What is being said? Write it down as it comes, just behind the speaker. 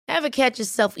Ever catch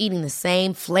yourself eating the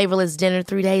same flavorless dinner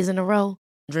 3 days in a row?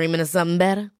 Dreaming of something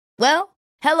better? Well,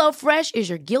 HelloFresh is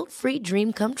your guilt-free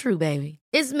dream come true, baby.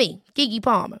 It's me, Keke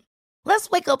Palmer. Let's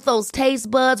wake up those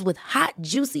taste buds with hot,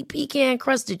 juicy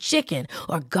pecan-crusted chicken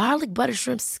or garlic butter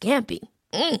shrimp scampi.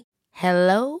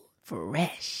 Hello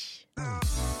Fresh.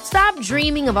 Stop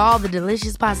dreaming of all the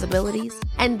delicious possibilities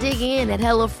and dig in at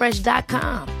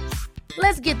HelloFresh.com.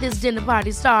 Let's get this dinner party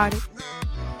started.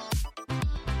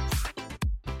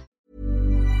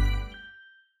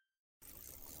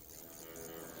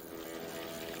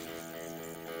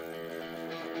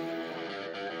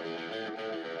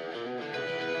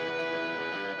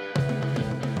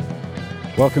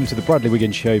 Welcome to the Bradley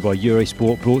Wiggins Show by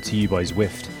Eurosport, brought to you by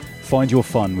Zwift. Find your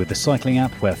fun with the cycling app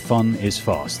where fun is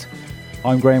fast.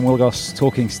 I'm Graham Wilgoss,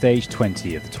 talking stage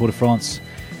 20 of the Tour de France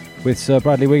with Sir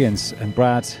Bradley Wiggins. And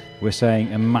Brad, we're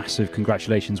saying a massive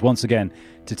congratulations once again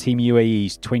to Team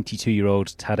UAE's 22-year-old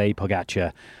Tadej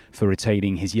Pogačar for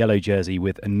retaining his yellow jersey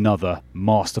with another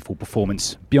masterful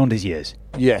performance beyond his years.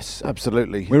 Yes,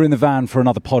 absolutely. We're in the van for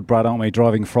another pod, Brad, aren't we?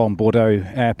 Driving from Bordeaux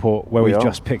Airport, where we've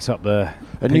just picked up a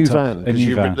new van, because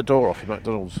you ripped the door off your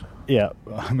McDonald's. Yeah,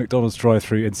 a McDonald's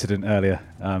drive-through incident earlier,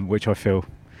 which I feel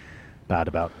bad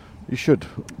about. You should.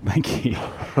 Thank you.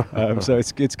 So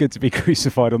it's good to be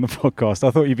crucified on the podcast.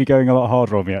 I thought you'd be going a lot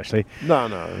harder on me, actually. No.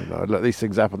 Look, these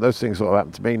things happen. Those things sort of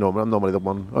happen to me normally. I'm normally the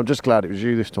one. I'm just glad it was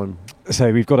you this time.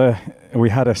 So we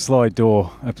had a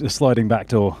sliding back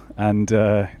door, and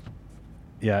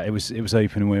it was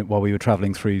open while we were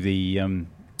travelling through the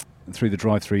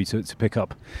drive-through to pick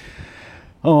up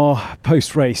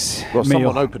post-race meal.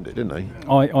 Someone opened it, didn't they?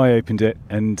 I opened it,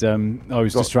 and I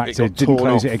was distracted. Didn't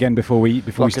close it again before we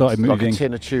started moving. Like a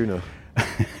tin of tuna.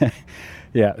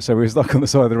 Yeah, so we were stuck on the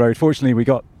side of the road. Fortunately, we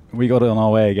got it on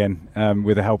our way again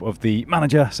with the help of the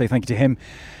manager. So thank you to him.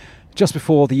 Just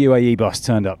before the UAE bus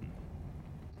turned up,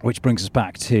 which brings us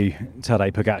back to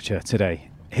Tadej Pogačar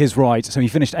today. His ride, so he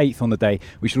finished 8th on the day.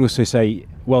 We should also say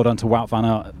well done to Wout van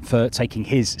Aert for taking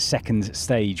his second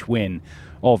stage win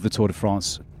of the Tour de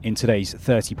France in today's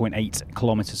 30.8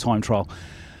 kilometre time trial.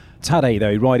 Tadej,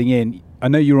 though, riding in, I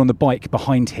know you were on the bike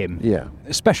behind him. Yeah.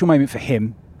 A special moment for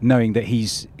him, knowing that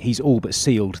he's all but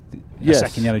sealed a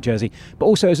second yellow jersey, but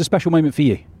also as a special moment for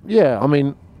you. Yeah, I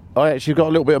mean, I actually got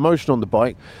a little bit emotional on the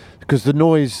bike because the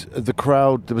noise of the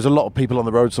crowd, there was a lot of people on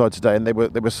the roadside today, and they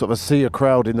were sort of a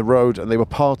crowd in the road, and they were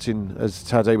parting as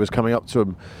Tadej was coming up to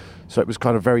them. So it was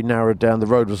kind of very narrowed down. The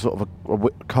road was sort of a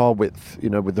car width,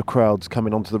 with the crowds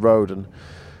coming onto the road.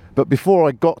 But before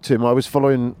I got to him, I was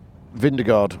following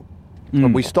Vingegaard,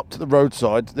 and we stopped at the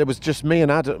roadside. There was just me and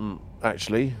Adam,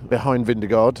 actually, behind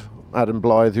Vingegaard. Adam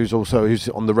Blythe, who's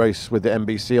on the race with the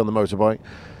NBC on the motorbike,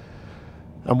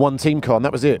 and one team car, and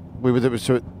that was it.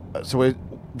 So we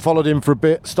followed him for a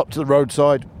bit, stopped at the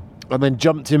roadside, and then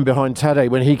jumped in behind Tadej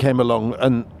when he came along,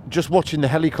 and just watching the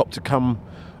helicopter come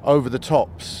over the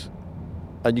tops.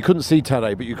 And you couldn't see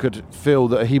Tadej, but you could feel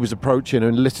that he was approaching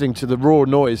and listening to the raw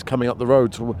noise coming up the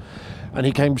road. And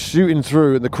he came shooting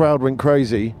through, and the crowd went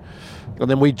crazy. And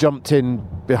then we jumped in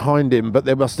behind him, but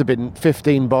there must have been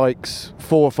 15 bikes,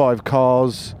 4 or 5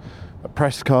 cars, a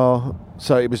press car.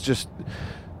 So it was just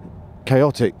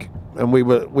chaotic. And we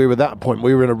were at that point.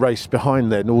 We were in a race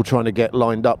behind then, all trying to get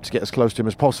lined up to get as close to him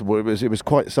as possible. It was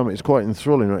quite something. It's quite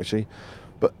enthralling, actually.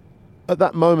 At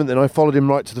that moment, then I followed him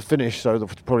right to the finish, so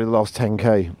probably the last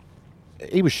 10k.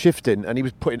 He was shifting and he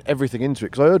was putting everything into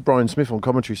it. Because I heard Brian Smith on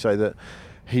commentary say that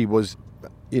he was,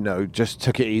 just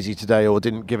took it easy today or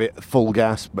didn't give it full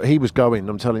gas. But he was going,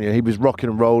 I'm telling you, he was rocking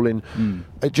and rolling.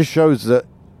 It just shows that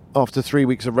after 3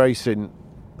 weeks of racing,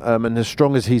 and as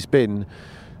strong as he's been,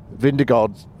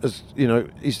 Vingegaard,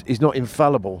 he's not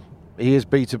infallible. He is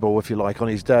beatable, if you like, on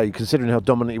his day, considering how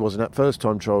dominant he was in that first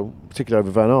time trial, particularly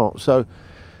over Van Aert.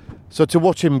 So to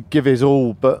watch him give his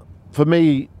all, but for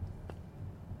me,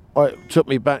 it took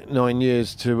me back 9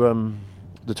 years to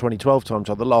the 2012 time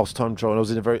trial, the last time trial, and I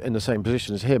was in the same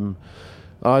position as him.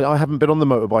 I haven't been on the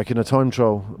motorbike in a time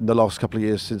trial in the last couple of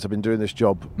years since I've been doing this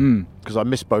job, because I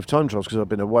missed both time trials because I've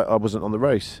been away. I wasn't on the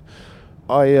race.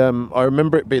 I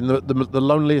remember it being the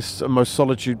loneliest and most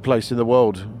solitude place in the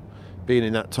world, being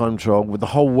in that time trial with the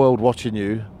whole world watching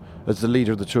you as the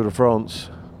leader of the Tour de France.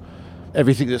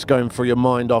 Everything that's going through your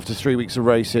mind after 3 weeks of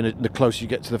racing, the closer you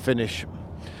get to the finish.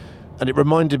 And it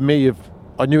reminded me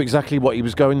I knew exactly what he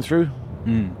was going through,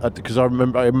 because I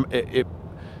remember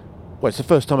it's the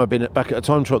first time I've been back at a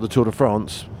time trial at the Tour de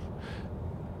France,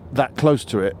 that close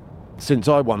to it, since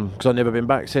I won, because I've never been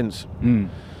back since.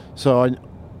 So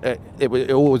it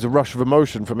was a rush of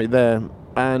emotion for me there.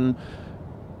 And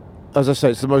as I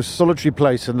say, it's the most solitary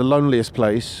place and the loneliest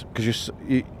place, because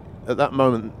at that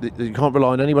moment that you can't rely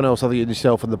on anyone else other than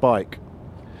yourself and the bike.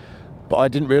 But I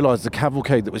didn't realise the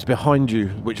cavalcade that was behind you,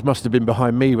 which must have been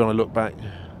behind me when I look back,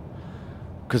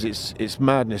 because it's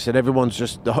madness, and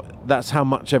everyone's that's how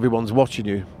much everyone's watching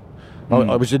you.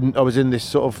 I was in this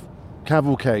sort of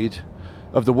cavalcade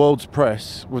of the world's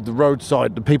press with the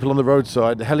roadside, the people on the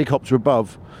roadside, the helicopter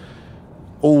above,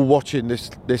 all watching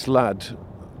this lad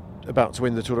about to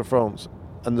win the Tour de France.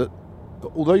 And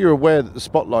although you're aware that the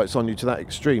spotlight's on you to that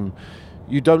extreme,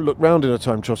 you don't look round in a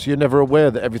time trial, so you're never aware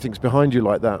that everything's behind you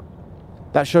like that.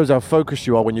 That shows how focused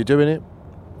you are when you're doing it.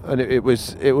 And it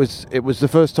was the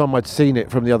first time I'd seen it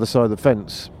from the other side of the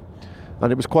fence,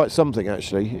 and it was quite something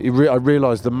actually. I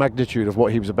realised the magnitude of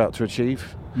what he was about to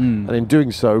achieve, and in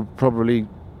doing so, probably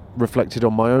reflected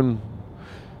on my own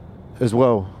as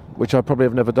well, which I probably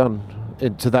have never done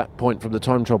to that point from the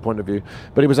time trial point of view.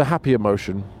 But it was a happy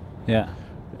emotion. Yeah,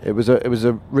 it was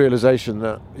a realisation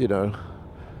that, you know,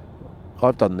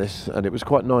 I've done this, and it was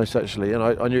quite nice actually, and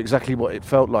I knew exactly what it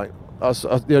felt like.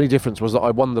 The only difference was that I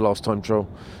won the last time trial.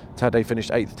 Tadej finished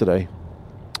 8th today,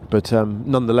 but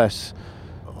nonetheless,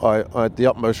 I had the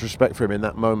utmost respect for him in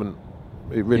that moment.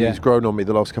 It really has grown on me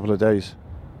the last couple of days.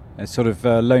 It's sort of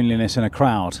loneliness in a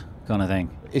crowd kind of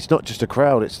thing. It's not just a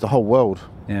crowd; it's the whole world.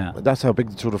 Yeah, that's how big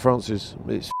the Tour de France is.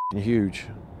 It's huge.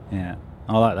 Yeah,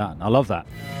 I like that. I love that.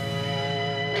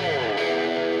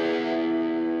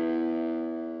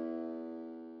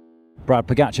 Brad,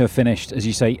 Pogačar finished, as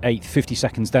you say, 8th,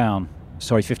 57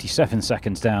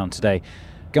 seconds down today.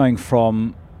 Going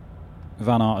from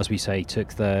Van Aert, as we say,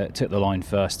 took the line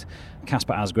first.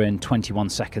 Kasper Asgreen, 21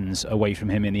 seconds away from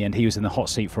him in the end. He was in the hot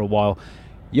seat for a while.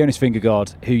 Jonas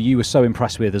Vingegaard, who you were so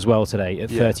impressed with as well today, at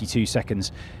 32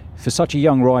 seconds. For such a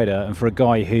young rider, and for a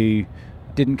guy who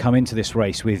didn't come into this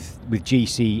race with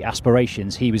GC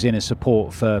aspirations, he was in as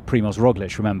support for Primož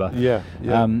Roglič, remember? Yeah.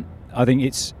 I think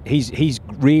he's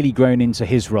really grown into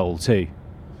his role too.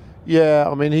 Yeah,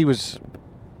 I mean, he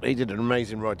did an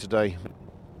amazing ride today.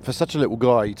 For such a little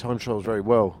guy, he time trials very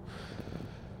well.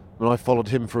 When I followed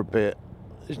him for a bit,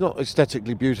 he's not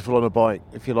aesthetically beautiful on a bike,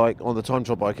 if you like, on the time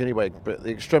trial bike anyway, but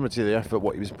the extremity of the effort,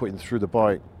 what he was putting through the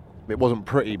bike, it wasn't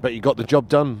pretty, but he got the job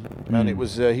done, and it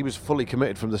was he was fully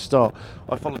committed from the start.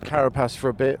 I followed Carapaz for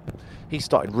a bit. He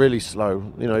started really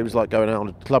slow. You know, he was like going out on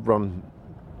a club run,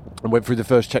 and went through the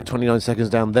first check 29 seconds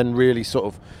down, then really sort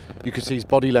of, you could see his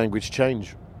body language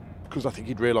change, because I think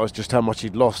he'd realised just how much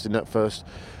he'd lost in that first.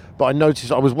 But I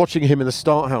noticed, I was watching him in the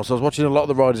start house, I was watching a lot of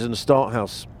the riders in the start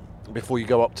house before you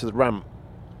go up to the ramp,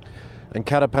 and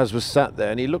Carapaz was sat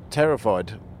there and he looked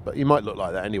terrified, but he might look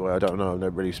like that anyway, I don't know, I've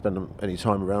never really spent any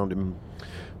time around him.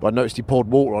 But I noticed he poured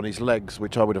water on his legs,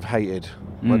 which I would have hated.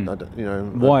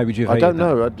 Why would you have hated I don't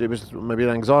know, it was maybe an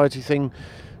anxiety thing.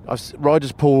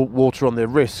 Riders pour water on their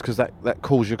wrists because that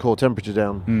cools your core temperature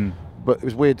down. But it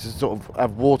was weird to sort of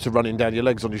have water running down your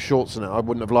legs on your shorts, and I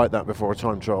wouldn't have liked that before a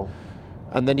time trial.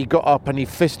 And then he got up and he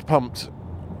fist pumped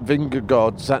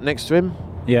Vingegaard, sat next to him,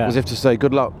 as if to say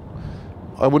good luck.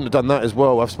 I wouldn't have done that as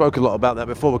well. I've spoken a lot about that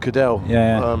before with Cadell.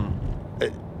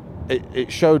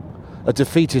 It showed a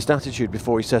defeatist attitude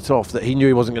before he set off, that he knew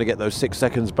he wasn't going to get those 6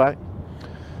 seconds back.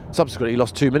 Subsequently, he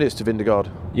lost 2 minutes to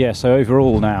Vingegaard. Yeah, so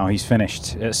overall now he's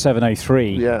finished at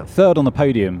 7:03, third on the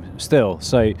podium still.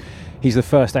 So he's the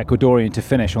first Ecuadorian to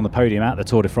finish on the podium at the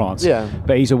Tour de France. Yeah.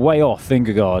 But he's a way off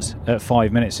Vingegaard at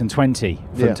 5 minutes and 20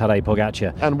 from Tadej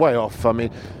Pogačar. And way off, I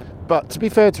mean. But to be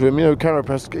fair to him, you know,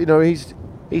 Carapaz, you know, he's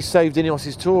saved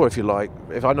Ineos's tour, if you like.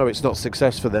 If I know it's not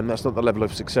success for them, that's not the level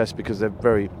of success, because they're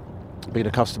very been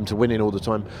accustomed to winning all the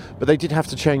time, but they did have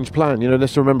to change plan. You know,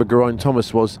 let's remember Geraint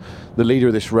Thomas was the leader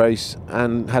of this race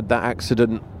and had that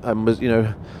accident and was, you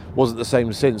know, wasn't the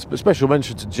same since. But special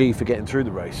mention to G for getting through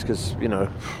the race, because, you know,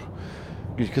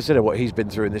 you consider what he's been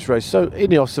through in this race. So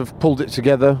Ineos have pulled it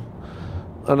together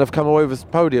and have come away with the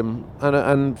podium,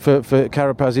 and for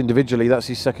Carapaz individually, that's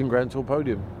his second Grand Tour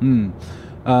podium.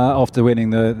 After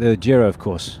winning the Giro, of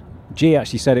course. G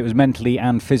actually said it was mentally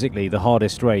and physically the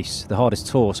hardest tour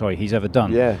he's ever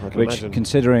done. Yeah, I can which, imagine.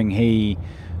 Considering he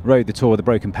rode the tour with a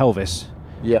broken pelvis,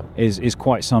 is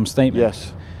quite some statement.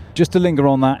 Yes. Just to linger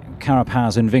on that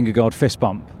Carapaz and Vingegaard fist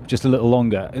bump just a little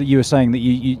longer, you were saying that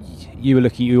you were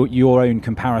looking at your own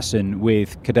comparison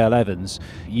with Cadel Evans.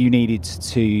 You needed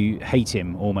to hate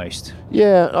him almost.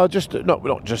 Yeah,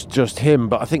 not just him,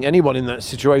 but I think anyone in that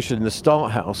situation in the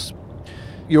start house,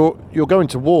 you're going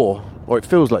to war. Or it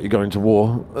feels like you're going to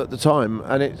war at the time,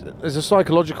 and there's a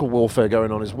psychological warfare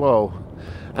going on as well,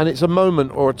 and it's a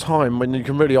moment or a time when you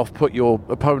can really off-put your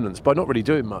opponents by not really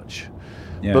doing much,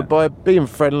 but by being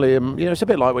friendly. And you know, it's a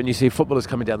bit like when you see footballers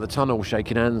coming down the tunnel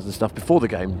shaking hands and stuff before the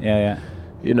game.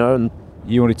 You know, and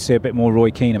You wanted to see a bit more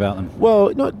Roy Keane about them?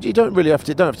 Well, you don't really have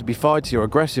to. Don't have to be fighty or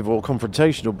aggressive or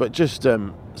confrontational, but just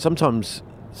sometimes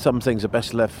some things are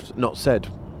best left not said.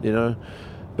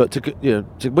 But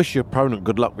to wish your opponent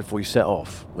good luck before you set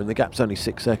off when the gap's only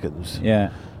 6 seconds.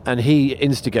 Yeah. And he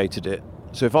instigated it.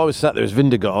 So if I was sat there as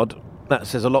Vindegaard, that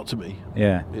says a lot to me.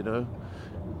 Yeah.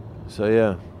 So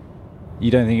yeah.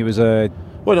 You don't think it was a?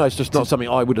 Well, no, it's just not something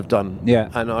I would have done. Yeah.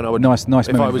 And I would. Nice.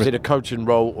 If I was in a coaching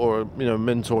role or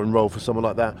mentoring role for someone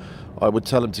like that, I would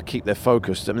tell them to keep their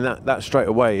focus. I mean, that straight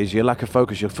away is your lack of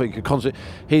focus. You're constantly.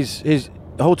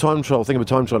 The whole time trial thing of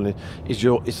time trialing is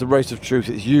it's the race of truth.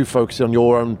 It's you focusing on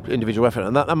your own individual effort,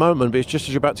 and that moment. But it's just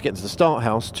as you're about to get into the start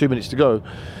house, 2 minutes to go.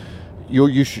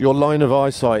 Your line of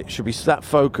eyesight should be that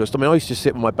focused. I mean, I used to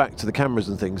sit with my back to the cameras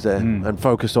and things there and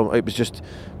focus on. It was just,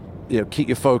 keep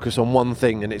your focus on one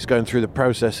thing, and it's going through the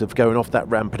process of going off that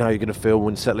ramp and how you're going to feel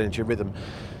when settling into your rhythm.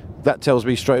 That tells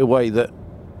me straight away that.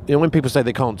 When people say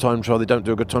they can't time trial, they don't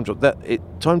do a good time trial.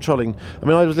 Time trialing. I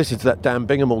mean, I was listening to that Dan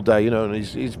Bingham all day, and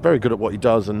he's very good at what he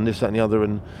does, and this, that, and the other,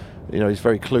 and he's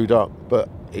very clued up. But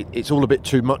it's all a bit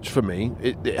too much for me.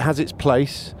 It has its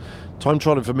place. Time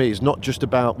trialing for me is not just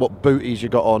about what booties you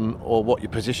got on or what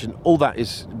your position. All that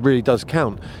really does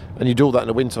count, and you do all that in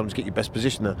the wind time to get your best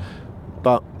position there.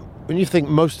 But when you think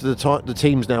most of the time, the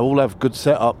teams now all have good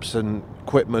setups and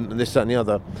equipment and this, that, and the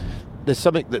other. There's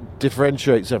something that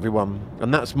differentiates everyone,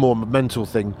 and that's more a mental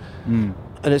thing. And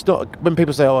it's not when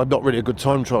people say, "Oh, I'm not really a good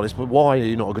time trialist," but why are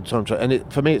you not a good time trialist?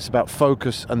 And for me, it's about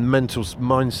focus and mental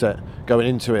mindset going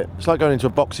into it. It's like going into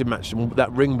a boxing match and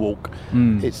that ring walk.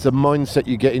 It's the mindset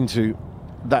you get into.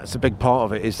 That's a big part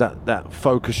of it. Is that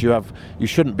focus you have? You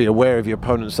shouldn't be aware of your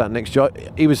opponent sat next to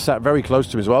you. He was sat very close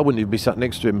to him as well. I wouldn't even be sat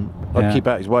next to him. I'd keep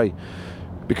out his way,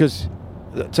 because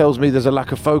that tells me there's a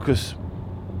lack of focus,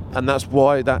 and that's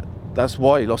why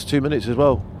he lost 2 minutes as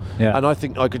well. Yeah. And I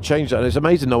think I could change that. And it's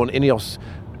amazing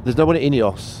there's no one at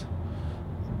Ineos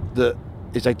that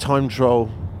is a time trial,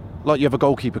 like you have a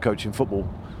goalkeeper coach in football.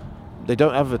 They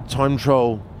don't have a time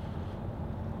trial.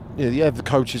 You have the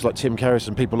coaches like Tim Kerris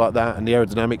and people like that, and the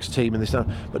aerodynamics team and this and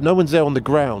that. But no one's there on the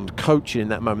ground coaching in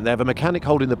that moment. They have a mechanic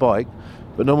holding the bike,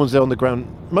 but no one's there on the ground.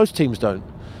 Most teams don't.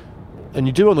 And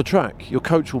you do on the track, your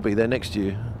coach will be there next to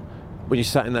you when you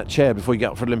sat in that chair before you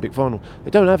get up for an Olympic final.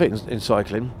 They don't have it in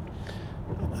cycling.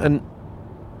 And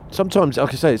sometimes, like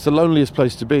I say, it's the loneliest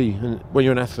place to be when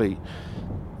you're an athlete.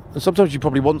 And sometimes you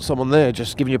probably want someone there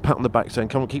just giving you a pat on the back saying,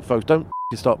 come on, keep focused, don't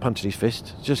start punching his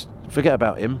fist, just forget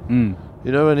about him.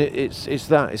 And it's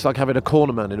that. It's like having a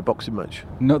corner man in a boxing match.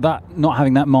 Not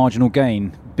having that marginal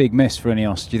gain, big miss for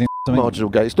Ineos. Do you think marginal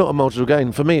gain? It's not a marginal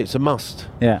gain. For me, it's a must.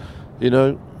 Yeah.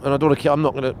 And I don't want to. I'm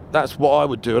not going to. That's what I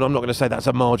would do, and I'm not going to say that's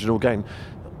a marginal gain.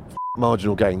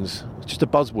 Marginal gains. It's just a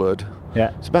buzzword.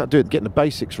 Yeah. It's about getting the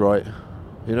basics right.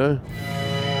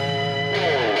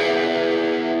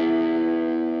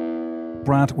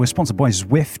 Brad, we're sponsored by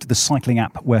Zwift, the cycling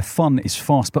app where fun is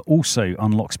fast but also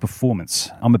unlocks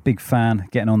performance. I'm a big fan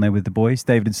getting on there with the boys,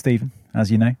 David and Stephen, as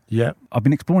you know. Yeah. I've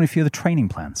been exploring a few of the training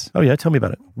plans. Oh yeah, tell me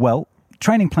about it. Well,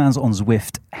 training plans on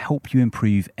Zwift help you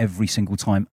improve every single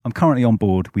time. I'm currently on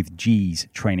board with G's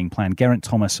training plan. Geraint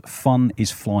Thomas, Fun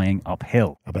is Flying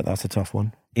Uphill. I bet that's a tough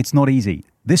one. It's not easy.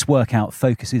 This workout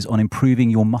focuses on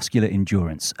improving your muscular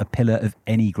endurance, a pillar of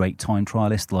any great time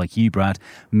trialist like you, Brad,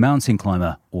 mountain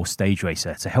climber or stage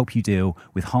racer, to help you deal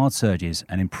with hard surges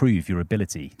and improve your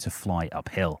ability to fly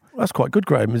uphill. That's quite good,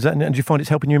 Graham. And do you find it's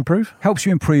helping you improve? Helps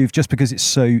you improve just because it's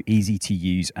so easy to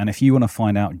use. And if you want to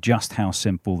find out just how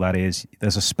simple that is,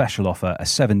 there's a special offer, a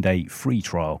 7-day free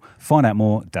trial. Find out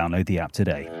more, download the app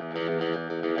today.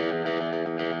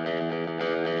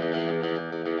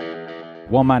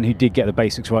 One man who did get the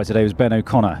basics right today was Ben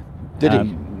O'Connor. Did he?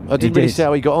 I didn't really see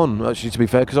how he got on, actually, to be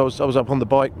fair, because I was up on the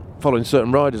bike following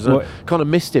certain riders and I kind of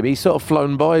missed him. He's sort of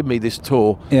flown by me this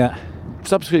tour. Yeah.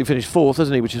 Subsequently finished fourth,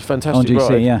 hasn't he, which is a fantastic on GC,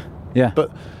 ride. Yeah.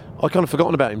 But I kind of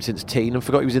forgotten about him since teen and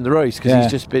forgot he was in the race because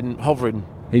he's just been hovering.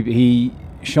 He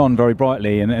shone very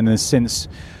brightly and has since,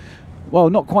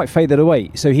 not quite faded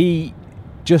away. So he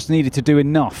just needed to do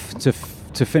enough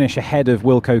to finish ahead of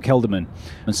Wilco Kelderman,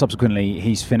 and subsequently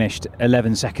he's finished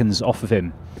 11 seconds off of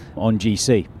him on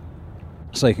GC.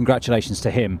 So congratulations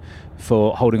to him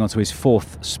for holding on to his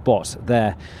fourth spot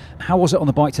there. How was it on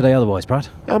the bike today otherwise, Brad?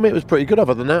 I mean, it was pretty good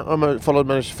other than that. I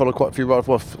managed to follow quite a few riders.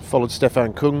 I followed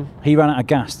Stefan Kung. He ran out of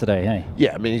gas today, hey?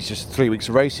 Yeah, I mean, he's just 3 weeks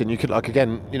of racing. You could,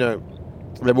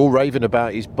 they're all raving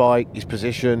about his bike, his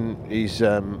position, his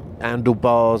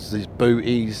handlebars, his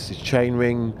booties, his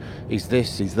chainring, his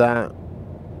this, his that,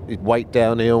 his weight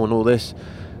downhill and all this.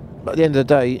 But at the end of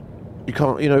the day, you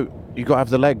can't, you've got to have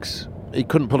the legs. He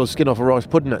couldn't pull a skin off a rice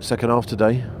pudding that second half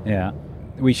today. Yeah.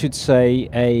 we should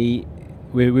say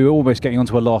we were almost getting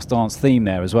onto a last dance theme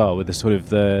there as well, with the sort of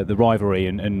the rivalry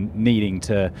and needing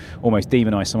to almost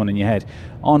demonise someone in your head.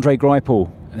 Andre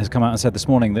Greipel has come out and said this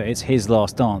morning that it's his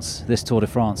last dance, this Tour de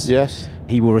France. Yes.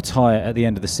 He will retire at the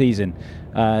end of the season,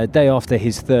 day after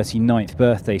his 39th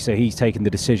birthday, so he's taken the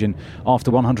decision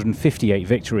after 158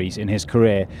 victories in his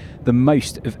career, the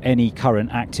most of any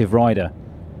current active rider.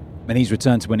 And he's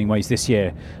returned to winning ways this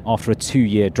year after a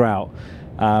 2-year drought,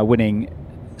 winning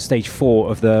stage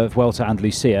 4 of the Vuelta a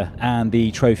Andalucía and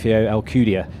the Trofeo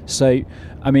Alcudia. So,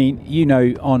 I mean, you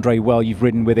know Andre well, you've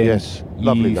ridden with him. Yes,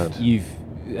 lovely lad. You've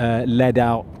led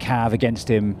out Cav against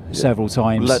him several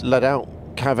times. Led out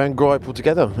Cav and Greipel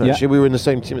together. Actually, we were in the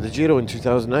same team at the Giro in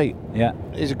 2008. Yeah.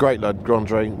 He's a great lad,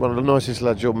 Andre. One of the nicest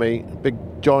lads you'll meet. Big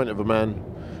giant of a man.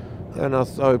 And I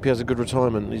hope he has a good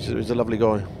retirement. He's a lovely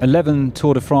guy. 11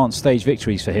 Tour de France stage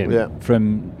victories for him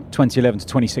from 2011 to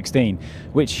 2016,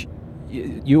 which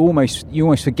you almost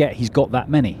forget he's got that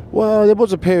many. Well, there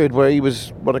was a period where he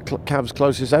was one of Cav's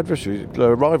closest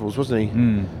rivals, wasn't he?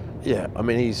 Mm. Yeah, I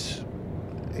mean he's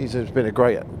been a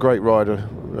great rider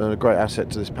and a great asset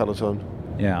to this peloton.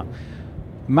 Yeah,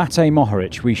 Matej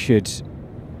Mohoric we should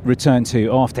return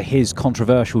to after his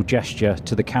controversial gesture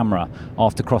to the camera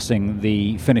after crossing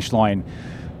the finish line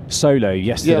solo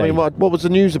yesterday. Yeah, I mean, what was the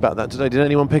news about that today? Did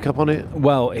anyone pick up on it?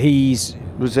 Well, we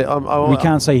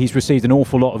can say he's received an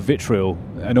awful lot of vitriol,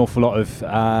 an awful lot of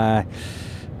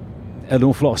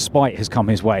spite has come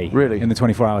his way. Really? In the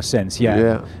 24 hours since.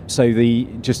 Yeah. So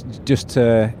just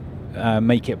to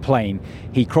make it plain,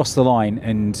 he crossed the line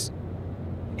and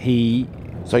he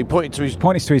pointed to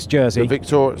his jersey, the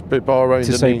victorious Bahrain,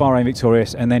 to say Bahrain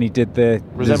victorious, and then he did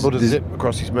resembled a zip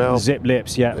across his mouth, zip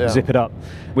lips, zip it up,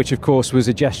 which of course was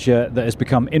a gesture that has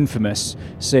become infamous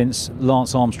since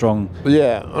Lance Armstrong.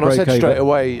 Yeah, and I said straight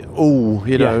away,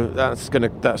 that's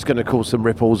gonna cause some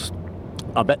ripples.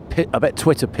 I bet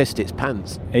Twitter pissed its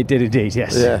pants. It did indeed,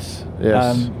 yes. Yes.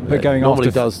 But going normally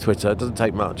after does Twitter. It doesn't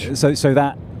take much. So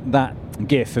that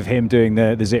gif of him doing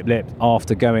the zip lip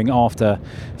after going after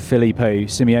Filippo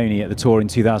Simeoni at the Tour in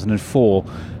 2004,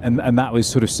 and that was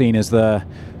sort of seen as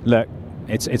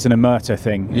it's an omerta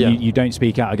thing. Yeah. You don't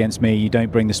speak out against me. You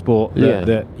don't bring the sport.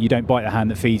 That you don't bite the hand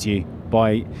that feeds you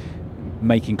by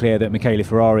making clear that Michele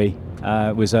Ferrari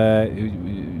was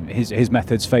his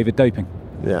methods favoured doping.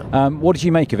 Yeah. What did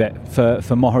you make of it for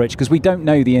Mohoric? Because we don't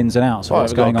know the ins and outs of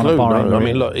what's going on at Bahrain. No. I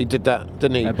mean, look, he did that,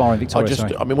 didn't he? At Bahrain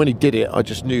Victoria. I mean, when he did it, I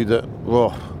just knew that.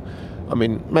 Well, I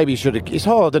mean, maybe he should have. It's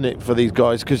hard, isn't it, for these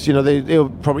guys? Because he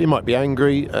might be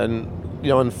angry and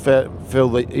unfair, feel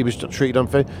that he was treated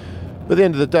unfair. But at the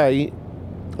end of the day,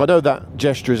 I know that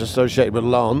gesture is associated with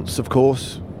Lance. Of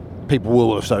course, people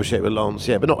will associate with Lance,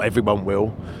 but not everyone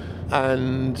will,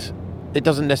 and it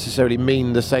doesn't necessarily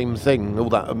mean the same thing. All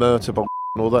that omerta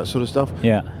and all that sort of stuff.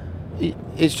 Yeah.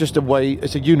 It's just a way,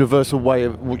 it's a universal way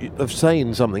of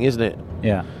saying something, isn't it?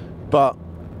 Yeah. But,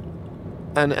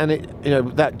 and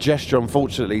it, that gesture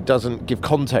unfortunately doesn't give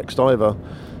context either.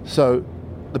 So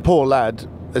the poor lad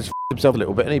has himself a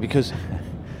little bit, hasn't he? Because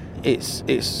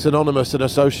it's synonymous and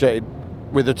associated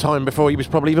with the time before he was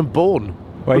probably even born.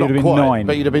 Well, he'd have been 9.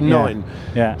 But he'd have been 9.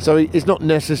 Yeah. So it's not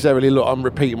necessarily, look, I'm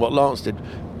repeating what Lance did.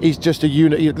 He's just a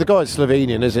unit. The guy's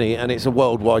Slovenian, isn't he? And it's a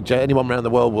worldwide jet. Anyone around the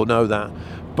world will know that.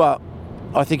 But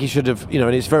I think he should have,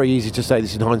 and it's very easy to say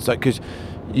this in hindsight because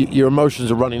your emotions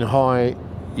are running high.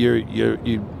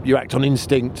 You act on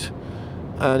instinct,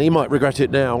 and he might regret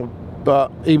it now.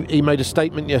 But he made a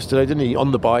statement yesterday, didn't he,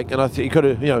 on the bike? And I think he could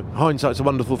have, hindsight's a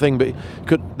wonderful thing, but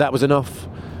that was enough.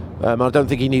 I don't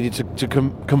think he needed to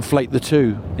conflate the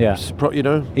two. Yeah.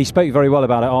 He spoke very well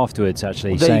about it afterwards,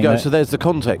 actually. Well, there you go. So there's the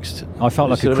context. I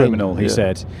felt like a criminal, he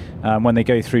said. When they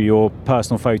go through your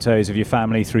personal photos of your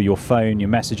family, through your phone, your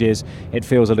messages, it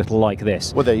feels a little like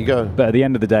this. Well, there you go. But at the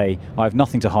end of the day, I have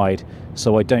nothing to hide,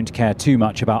 so I don't care too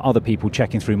much about other people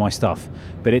checking through my stuff.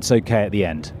 But it's okay at the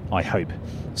end, I hope.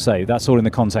 So that's all in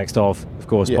the context of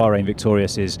course, Bahrain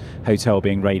Victorious's hotel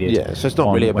being raided. Yeah, so it's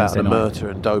not really about the murder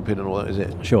and doping and all that, is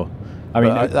it? Sure. I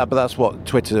mean, but that's what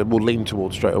Twitter will lean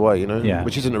towards straight away, Yeah.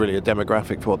 Which isn't really a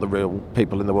demographic for what the real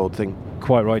people in the world think.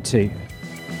 Quite right too.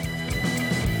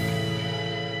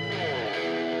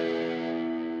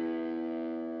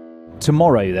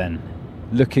 Tomorrow then,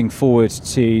 looking forward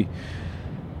to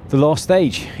the last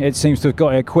stage. It seems to have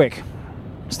got here quick.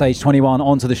 Stage 21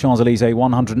 onto the Champs-Élysées,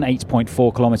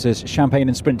 108.4 kilometres. Champagne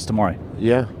and sprints tomorrow.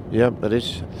 Yeah, that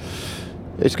is.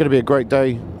 It's going to be a great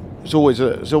day. It's always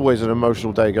an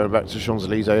emotional day going back to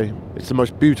Champs-Élysées. It's the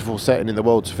most beautiful setting in the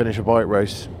world to finish a bike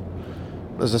race.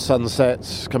 As the sun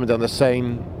sets, coming down the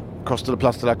Seine, across to the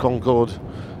Place de la Concorde,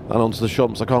 and onto the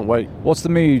shomps. I can't wait. What's the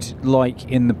mood like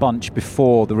in the bunch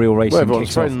before the real racing Well, everyone's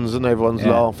kicks friends off? and everyone's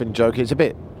Yeah. laughing, joking. It's a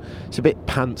bit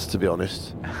pants, to be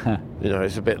honest.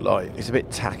 It's a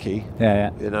bit tacky. Yeah.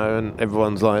 And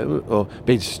everyone's like, or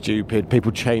being stupid.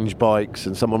 People change bikes,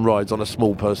 and someone rides on a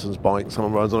small person's bike,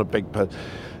 someone rides on a big person.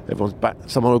 Everyone's back.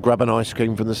 Someone will grab an ice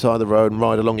cream from the side of the road and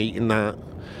ride along eating that.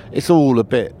 It's all a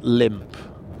bit limp,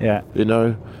 Yeah.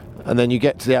 And then you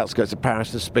get to the outskirts of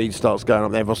Paris, the speed starts going up,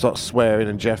 and everyone starts swearing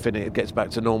and jeffing. It gets back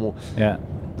to normal. Yeah.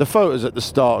 The photos at the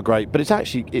start are great, but it's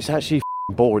actually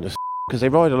boring as because they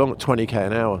ride along at 20k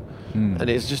an hour, and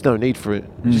there's just no need for it.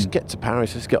 Just get to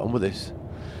Paris, let's get on with this.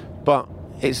 But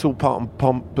it's all part and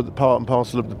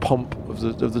parcel of the pomp of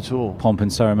the tour. Pomp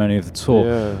and ceremony of the tour.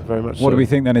 Yeah, very much. What do we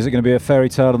think then? Is it going to be a fairy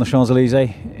tale on the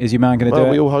Champs-Elysees? Is your man going to do it?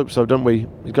 We all hope so, don't we?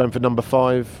 He's going for number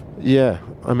 5. Yeah,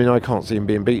 I mean, I can't see him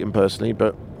being beaten personally,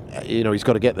 but he's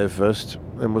got to get there first,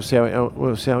 and we'll see how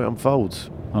it unfolds.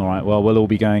 All right, well, we'll all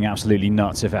be going absolutely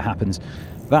nuts if it happens.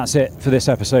 That's it for this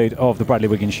episode of the Bradley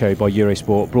Wiggins Show by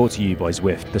Eurosport, brought to you by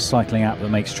Zwift, the cycling app that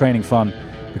makes training fun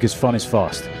because fun is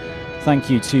fast. Thank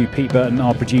you to Pete Burton,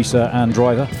 our producer and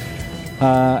driver.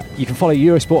 You can follow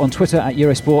Eurosport on Twitter at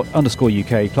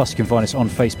Eurosport_UK. Plus, you can find us on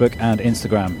Facebook and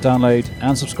Instagram. Download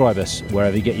and subscribe us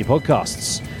wherever you get your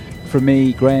podcasts. From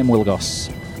me, Graham Wilgos.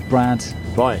 Brad,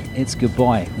 Bye. it's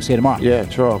goodbye. We'll see you tomorrow. Yeah,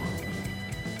 try.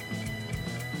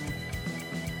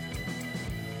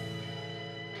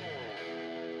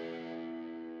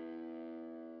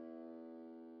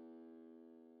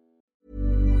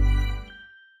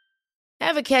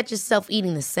 Ever catch yourself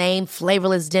eating the same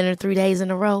flavorless dinner 3 days in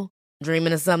a row?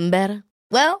 Dreaming of something better?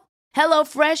 Well,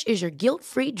 HelloFresh is your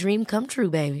guilt-free dream come true,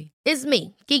 baby. It's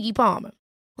me, Keke Palmer.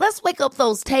 Let's wake up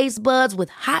those taste buds with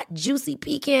hot, juicy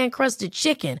pecan-crusted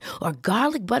chicken or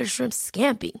garlic butter shrimp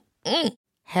scampi.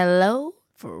 Hello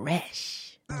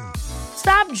Fresh.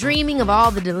 Stop dreaming of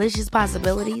all the delicious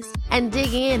possibilities and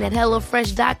dig in at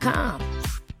HelloFresh.com.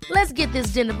 Let's get this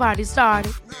dinner party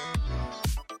started.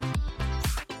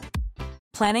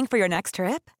 Planning for your next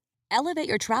trip? Elevate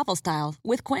your travel style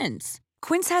with Quince.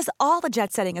 Quince has all the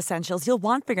jet-setting essentials you'll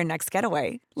want for your next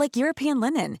getaway, like European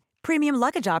linen, premium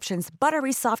luggage options,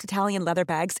 buttery soft Italian leather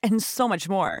bags, and so much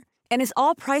more. And is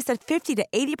all priced at 50 to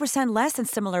 80% less than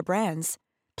similar brands.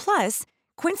 Plus,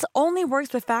 Quince only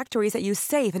works with factories that use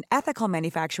safe and ethical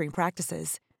manufacturing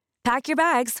practices. Pack your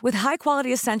bags with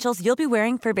high-quality essentials you'll be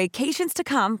wearing for vacations to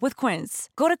come with Quince.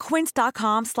 Go to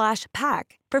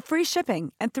quince.com/pack for free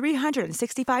shipping and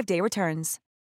 365-day returns.